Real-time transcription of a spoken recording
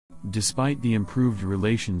Despite the improved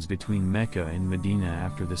relations between Mecca and Medina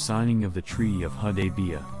after the signing of the Treaty of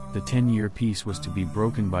Hudaybiyah, the 10-year peace was to be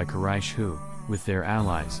broken by Quraysh who, with their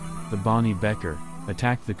allies, the Bani Bekr,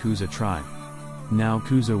 attacked the Quza tribe. Now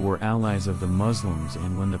Quza were allies of the Muslims,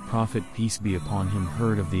 and when the Prophet peace be upon him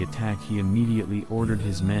heard of the attack, he immediately ordered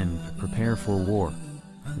his men to prepare for war.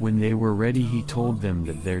 When they were ready, he told them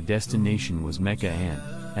that their destination was Mecca, and,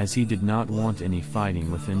 as he did not want any fighting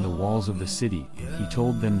within the walls of the city, he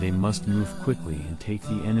told them they must move quickly and take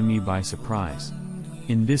the enemy by surprise.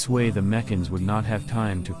 In this way the Meccans would not have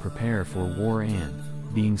time to prepare for war and,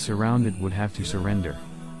 being surrounded, would have to surrender.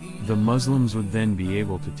 The Muslims would then be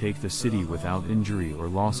able to take the city without injury or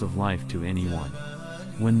loss of life to anyone.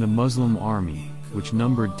 When the Muslim army, which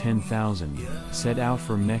numbered 10,000, set out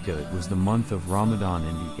for Mecca, it was the month of Ramadan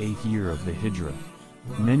in the 8th year of the Hijrah.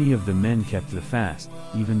 Many of the men kept the fast,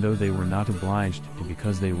 even though they were not obliged to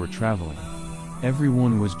because they were traveling.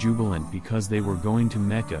 Everyone was jubilant because they were going to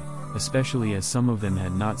Mecca, especially as some of them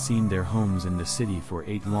had not seen their homes in the city for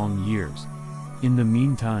 8 long years. In the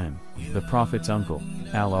meantime, the Prophet's uncle,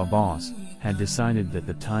 Al-Abbas, had decided that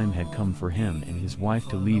the time had come for him and his wife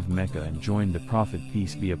to leave Mecca and join the Prophet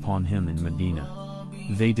peace be upon him in Medina.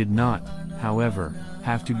 They did not, however,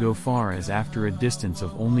 have to go far, as after a distance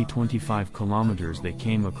of only 25 kilometers they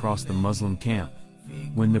came across the Muslim camp.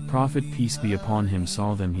 When the Prophet peace be upon him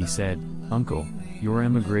saw them, he said, "Uncle, your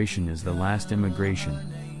emigration is the last emigration.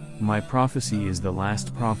 My prophecy is the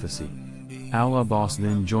last prophecy." Al-Abbas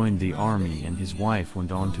then joined the army and his wife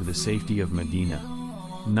went on to the safety of Medina.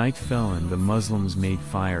 Night fell and the Muslims made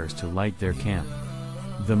fires to light their camp.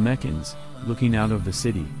 The Meccans, looking out of the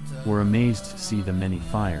city, were amazed to see the many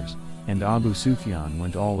fires, and Abu Sufyan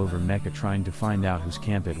went all over Mecca trying to find out whose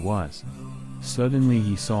camp it was. Suddenly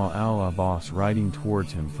he saw Al-Abbas riding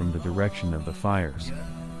towards him from the direction of the fires.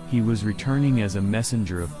 He was returning as a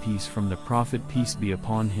messenger of peace from the Prophet peace be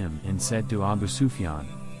upon him, and said to Abu Sufyan,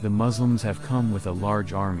 "The Muslims have come with a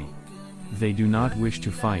large army. They do not wish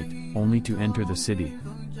to fight, only to enter the city.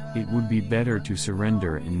 It would be better to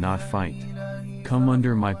surrender and not fight. Come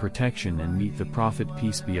under my protection and meet the Prophet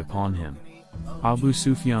peace be upon him." Abu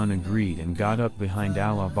Sufyan agreed and got up behind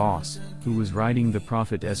Al-Abbas, who was riding the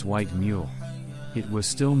Prophet's white mule. It was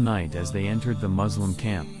still night as they entered the Muslim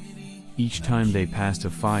camp. Each time they passed a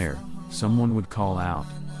fire, someone would call out,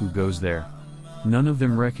 "Who goes there?" None of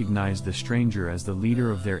them recognized the stranger as the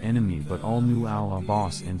leader of their enemy, but all knew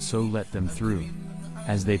Al-Abbas and so let them through.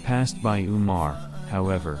 As they passed by Umar,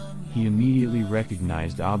 however, he immediately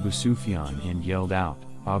recognized Abu Sufyan and yelled out,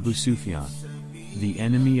 "Abu Sufyan, the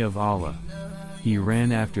enemy of Allah!" He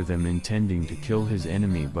ran after them intending to kill his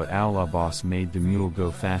enemy, but Al-Abbas made the mule go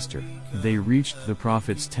faster. They reached the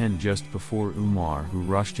Prophet's tent just before Umar, who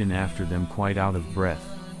rushed in after them quite out of breath.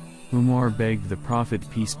 Umar begged the Prophet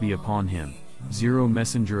peace be upon him, "Zero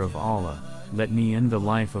Messenger of Allah, let me end the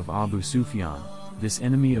life of Abu Sufyan, this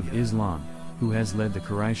enemy of Islam, who has led the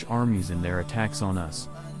Quraysh armies in their attacks on us."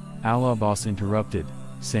 Al-Abbas interrupted,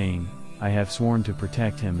 saying, "I have sworn to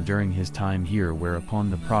protect him during his time here,"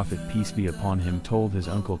 whereupon the Prophet peace be upon him told his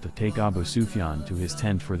uncle to take Abu Sufyan to his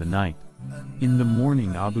tent for the night. In the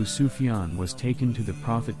morning Abu Sufyan was taken to the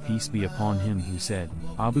Prophet peace be upon him, who said,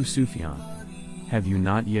 "Abu Sufyan, have you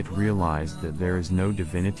not yet realized that there is no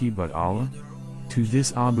divinity but Allah?" To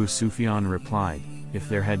this Abu Sufyan replied, "If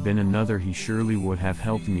there had been another, he surely would have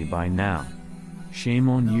helped me by now." "Shame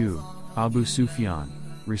on you, Abu Sufyan,"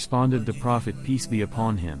 responded the Prophet peace be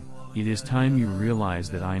upon him. "It is time you realize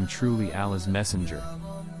that I am truly Allah's messenger."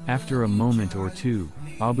 After a moment or two,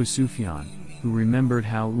 Abu Sufyan, who remembered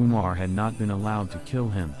how Umar had not been allowed to kill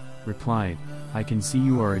him, replied, "I can see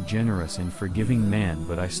you are a generous and forgiving man,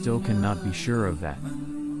 but I still cannot be sure of that."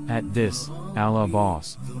 At this,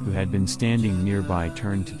 Al-Abbas, who had been standing nearby,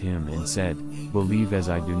 turned to him and said, "Believe as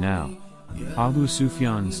I do now." Abu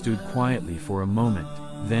Sufyan stood quietly for a moment,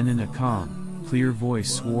 then in a calm, clear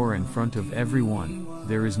voice swore in front of everyone,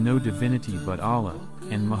 "There is no divinity but Allah,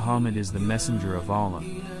 and Muhammad is the messenger of Allah."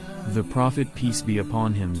 The Prophet peace be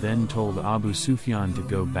upon him then told Abu Sufyan to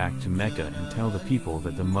go back to Mecca and tell the people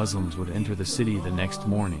that the Muslims would enter the city the next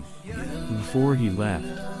morning. Before he left,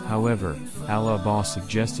 however, Al-Abbas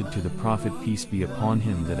suggested to the Prophet peace be upon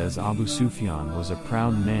him that as Abu Sufyan was a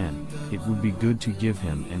proud man, it would be good to give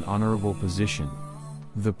him an honorable position.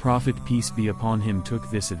 The Prophet peace be upon him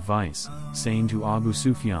took this advice, saying to Abu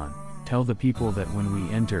Sufyan, "Tell the people that when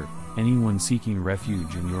we enter, anyone seeking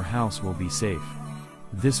refuge in your house will be safe."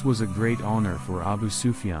 This was a great honor for Abu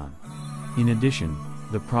Sufyan. In addition,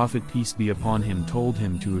 the Prophet peace be upon him told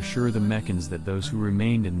him to assure the Meccans that those who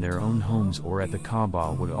remained in their own homes or at the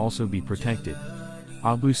Kaaba would also be protected.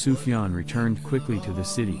 Abu Sufyan returned quickly to the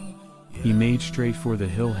city. He made straight for the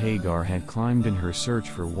hill Hagar had climbed in her search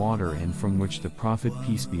for water and from which the Prophet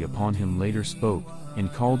peace be upon him later spoke,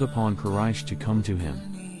 and called upon Quraysh to come to him.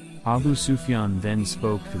 Abu Sufyan then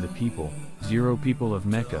spoke to the people, "0 people of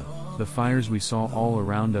Mecca, the fires we saw all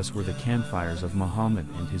around us were the campfires of Muhammad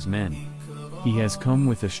and his men. He has come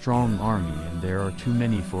with a strong army and there are too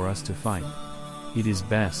many for us to fight. It is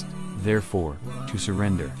best, therefore, to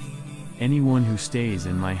surrender. Anyone who stays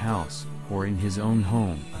in my house, or in his own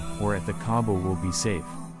home, or at the Kaaba will be safe."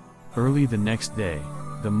 Early the next day,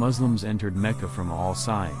 the Muslims entered Mecca from all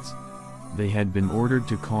sides. They had been ordered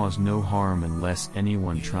to cause no harm unless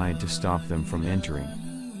anyone tried to stop them from entering.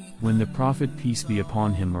 When the Prophet peace be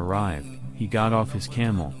upon him arrived, he got off his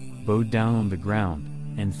camel, bowed down on the ground,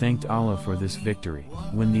 and thanked Allah for this victory.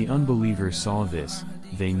 When the unbelievers saw this,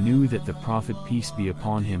 they knew that the Prophet peace be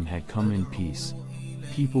upon him had come in peace.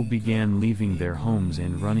 People began leaving their homes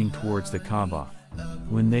and running towards the Kaaba.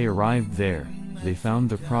 When they arrived there, they found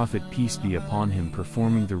the Prophet peace be upon him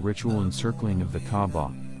performing the ritual encircling of the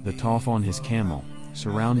Kaaba, the tawaf on his camel,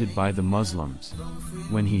 surrounded by the Muslims.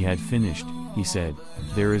 When he had finished, he said,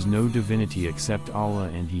 "There is no divinity except Allah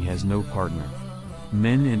and he has no partner.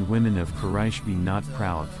 Men and women of Quraysh, be not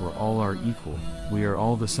proud, for all are equal, we are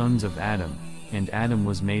all the sons of Adam, and Adam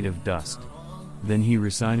was made of dust." Then he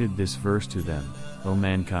recited this verse to them, "O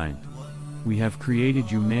mankind! We have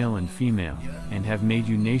created you male and female, and have made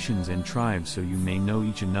you nations and tribes so you may know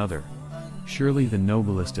each another. Surely the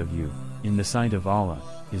noblest of you, in the sight of Allah,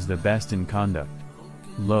 is the best in conduct.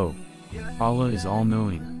 Lo! Allah is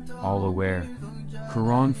all-knowing, all-aware."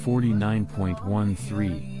 Quran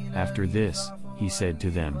 49.13. After this, he said to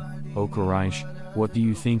them, "O Quraysh, what do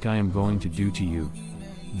you think I am going to do to you?"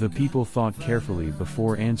 The people thought carefully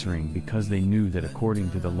before answering because they knew that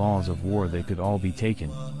according to the laws of war they could all be taken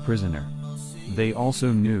prisoner. They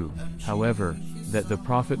also knew, however, that the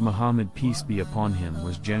Prophet Muhammad peace be upon him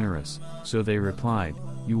was generous, so they replied,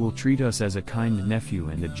 "You will treat us as a kind nephew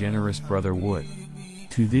and a generous brother would."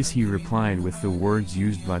 To this he replied with the words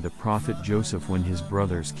used by the Prophet Joseph when his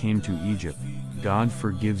brothers came to Egypt, "God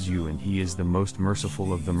forgives you and he is the most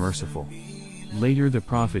merciful of the merciful." Later the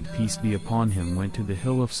Prophet peace be upon him went to the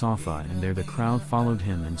hill of Safa and there the crowd followed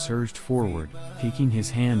him and surged forward, taking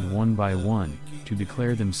his hand one by one, to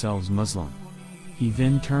declare themselves Muslim. He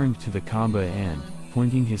then turned to the Kaaba and,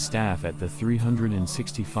 pointing his staff at the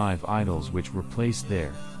 365 idols which were placed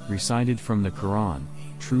there, recited from the Quran,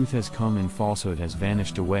 "Truth has come and falsehood has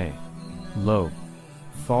vanished away. Lo!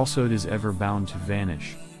 Falsehood is ever bound to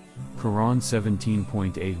vanish." Quran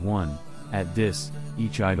 17.81. At this,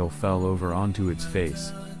 each idol fell over onto its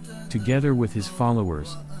face. Together with his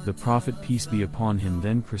followers, the Prophet peace be upon him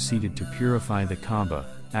then proceeded to purify the Kaaba,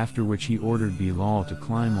 after which he ordered Bilal to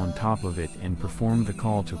climb on top of it and perform the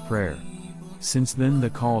call to prayer. Since then the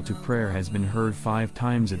call to prayer has been heard 5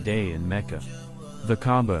 times a day in Mecca. The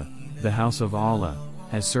Kaaba, the house of Allah,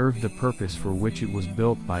 has served the purpose for which it was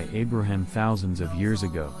built by Abraham thousands of years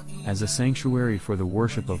ago, as a sanctuary for the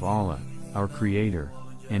worship of Allah, our Creator,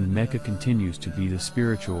 and Mecca continues to be the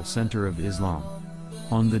spiritual center of Islam.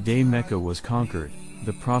 On the day Mecca was conquered,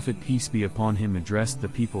 the Prophet peace be upon him addressed the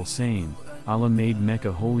people saying, "Allah made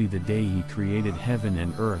Mecca holy the day he created heaven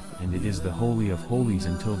and earth, and it is the holy of holies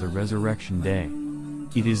until the resurrection day.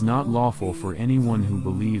 It is not lawful for anyone who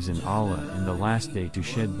believes in Allah and the last day to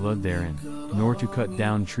shed blood therein, nor to cut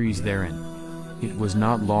down trees therein. It was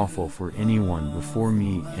not lawful for anyone before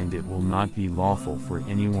me and it will not be lawful for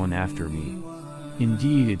anyone after me.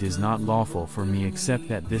 Indeed it is not lawful for me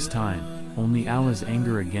except at this time, only Allah's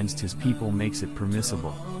anger against his people makes it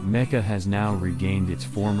permissible. Mecca has now regained its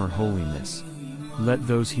former holiness. Let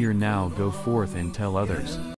those here now go forth and tell others."